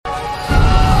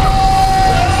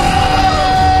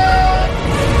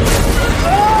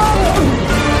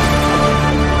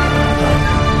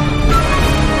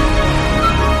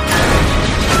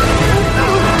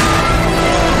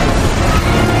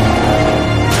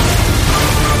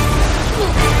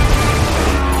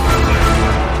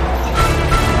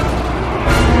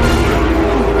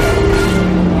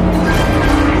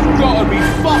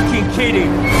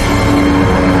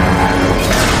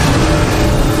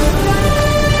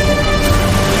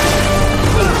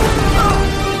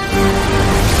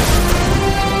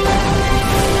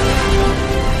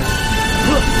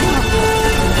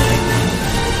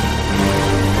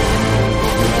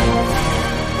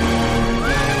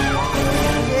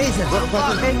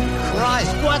Fucking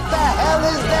Christ, what the hell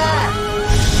is that?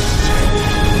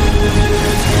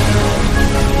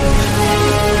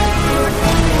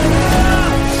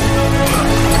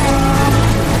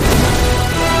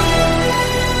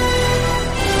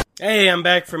 Hey, I'm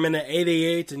back for minute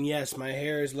 88, and yes, my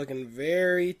hair is looking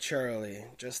very Charlie,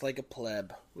 just like a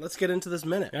pleb. Let's get into this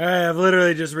minute. Alright, I've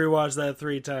literally just rewatched that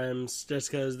 3 times, just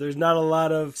because there's not a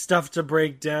lot of stuff to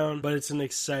break down, but it's an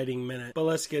exciting minute. But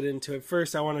let's get into it.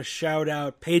 First, I want to shout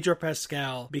out Pedro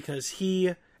Pascal, because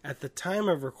he, at the time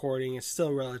of recording, is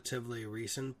still relatively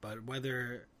recent, but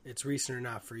whether it's recent or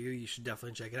not for you, you should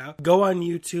definitely check it out. Go on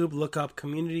YouTube, look up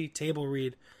Community Table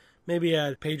Read. Maybe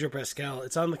add Pedro Pascal.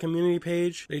 It's on the community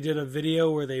page. They did a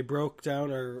video where they broke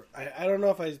down, or I don't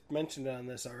know if I mentioned it on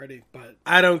this already, but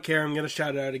I don't care. I'm going to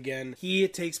shout it out again. He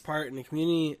takes part in a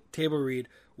community table read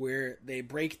where they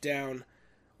break down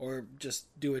or just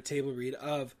do a table read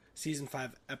of Season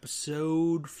 5,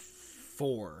 Episode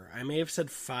 4. I may have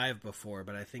said 5 before,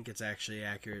 but I think it's actually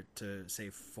accurate to say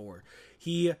 4.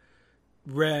 He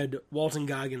read Walton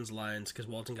Goggins' lines because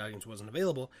Walton Goggins wasn't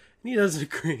available, and he does a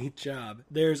great job.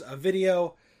 There's a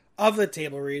video of the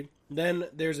table read, then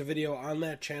there's a video on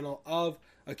that channel of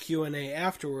a Q&A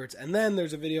afterwards, and then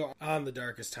there's a video on the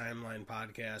Darkest Timeline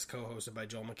podcast co-hosted by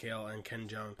Joel McHale and Ken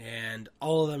Jeong, and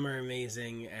all of them are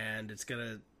amazing, and it's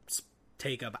gonna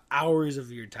take up hours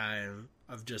of your time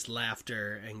of just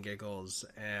laughter and giggles,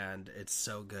 and it's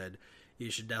so good. You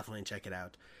should definitely check it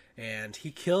out. And he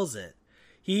kills it.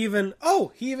 He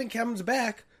even comes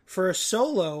back for a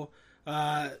solo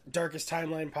Darkest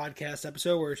Timeline podcast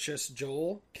episode where it's just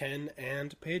Joel, Ken,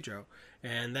 and Pedro.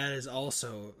 And that is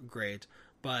also great.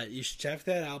 But you should check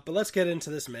that out. But let's get into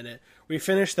this minute. We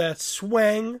finished that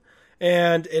swing,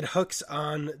 and it hooks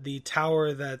on the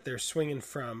tower that they're swinging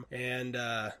from. And,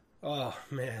 oh,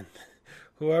 man.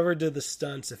 Whoever did the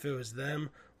stunts, if it was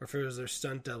them or if it was their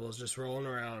stunt doubles just rolling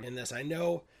around in this. I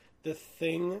know the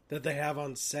thing that they have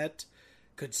on set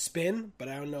could spin, but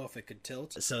I don't know if it could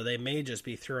tilt. So they may just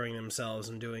be throwing themselves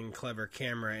and doing clever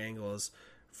camera angles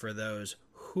for those.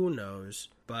 Who knows?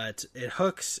 But it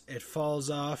hooks, it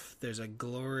falls off. There's a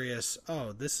glorious,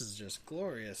 this is just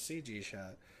glorious CG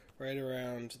shot right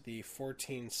around the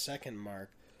 14-second mark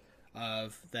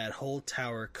of that whole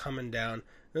tower coming down.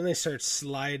 Then they start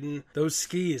sliding. Those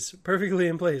skis perfectly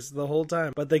in place the whole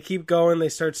time. But they keep going. They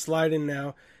start sliding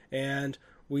now. And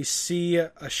we see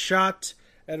a shot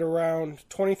at around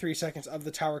 23 seconds of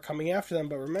the tower coming after them.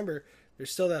 But remember,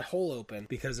 there's still that hole open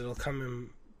because it'll come in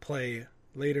play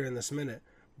later in this minute.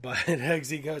 But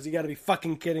Eggsy goes, "You gotta be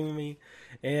fucking kidding me."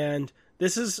 And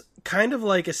this is kind of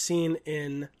like a scene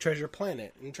in Treasure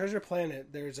Planet. In Treasure Planet,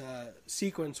 there's a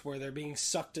sequence where they're being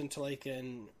sucked into like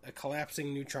a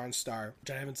collapsing neutron star,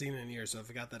 which I haven't seen in years, so if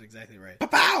I got that exactly right.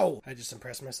 Pow! I just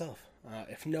impressed myself,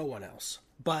 if no one else.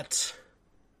 But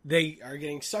they are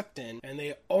getting sucked in, and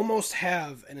they almost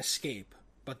have an escape.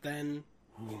 But then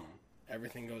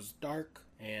everything goes dark,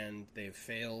 and they've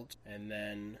failed. And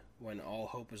then when all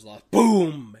hope is lost,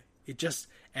 boom! It just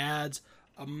adds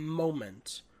a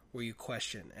moment where you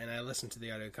question. And I listened to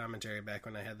the audio commentary back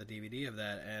when I had the DVD of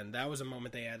that, and that was a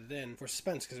moment they added in for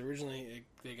suspense, because originally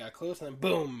they got close, and then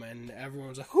boom! And everyone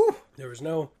was like, whew! There was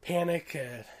no panic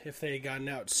if they had gotten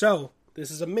out. So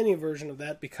this is a mini version of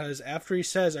that, because after he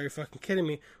says, "Are you fucking kidding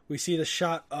me?" we see the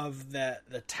shot of the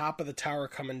top of the tower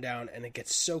coming down, and it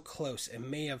gets so close, it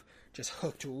may have just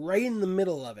hooked right in the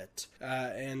middle of it.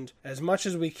 And as much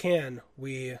as we can,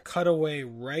 we cut away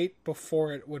right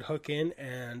before it would hook in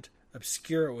and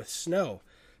obscure it with snow.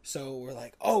 So we're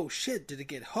like, oh shit, did it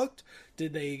get hooked?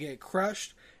 Did they get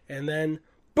crushed? And then,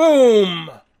 boom!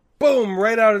 Boom!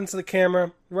 Right out into the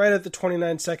camera, right at the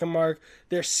 29-second mark.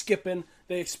 They're skipping.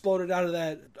 They exploded out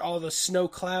of all the snow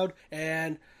cloud,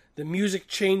 and the music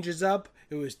changes up.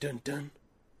 It was dun dun,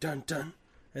 dun dun.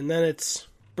 And then it's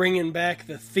bringing back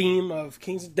the theme of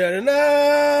King's dun dun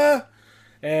dun.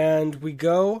 And we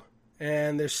go,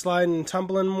 and they're sliding and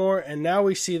tumbling more, and now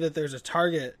we see that there's a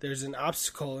target. There's an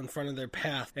obstacle in front of their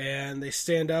path, and they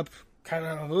stand up kind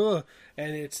of,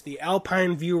 and it's the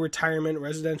Alpine View Retirement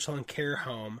Residential and Care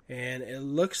Home, and it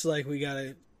looks like we got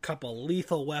a couple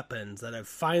lethal weapons that have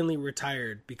finally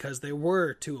retired because they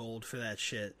were too old for that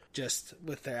shit. Just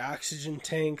with their oxygen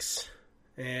tanks,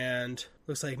 and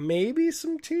looks like maybe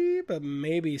some tea, but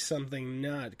maybe something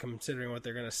not, considering what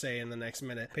they're going to say in the next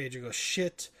minute. Pedro goes,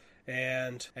 shit,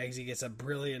 and Eggsy gets a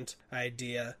brilliant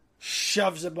idea,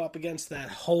 shoves him up against that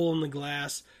hole in the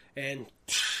glass, and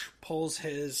pulls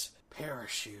his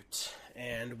parachute.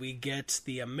 And we get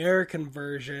the American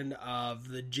version of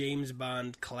the James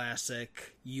Bond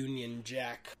classic Union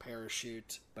Jack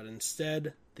parachute, but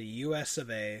instead the US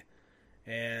of A,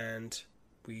 And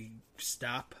we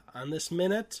stop on this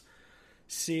minute,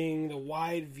 seeing the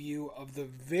wide view of the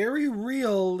very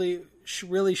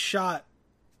really shot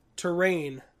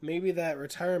terrain. Maybe that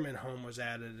retirement home was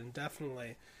added, and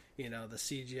definitely, the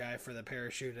CGI for the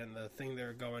parachute and the thing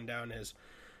they're going down is.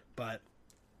 But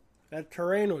that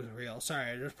terrain was real.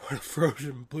 Sorry, I just put a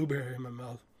frozen blueberry in my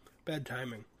mouth. Bad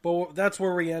timing. But that's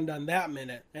where we end on that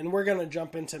minute. And we're going to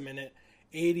jump into minute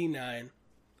 89.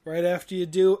 Right after you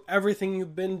do everything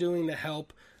you've been doing to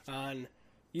help on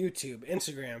YouTube,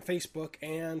 Instagram, Facebook,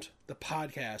 and the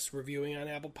podcast, reviewing on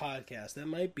Apple Podcasts. That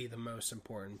might be the most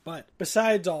important. But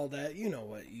besides all that, you know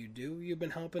what you do. You've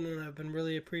been helping, and I've been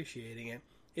really appreciating it.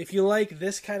 If you like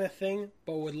this kind of thing,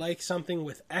 but would like something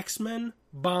with X-Men,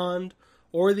 Bond,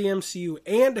 or the MCU,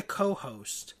 and a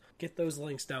co-host, get those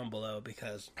links down below,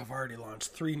 because I've already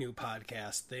launched 3 new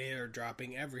podcasts. They are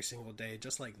dropping every single day,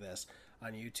 just like this,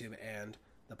 on YouTube and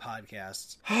the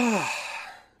podcasts.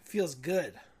 Feels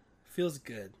good. Feels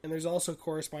good. And there's also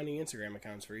corresponding Instagram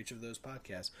accounts for each of those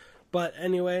podcasts. But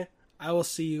anyway, I will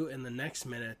see you in the next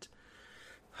minute.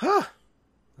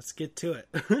 Let's get to it.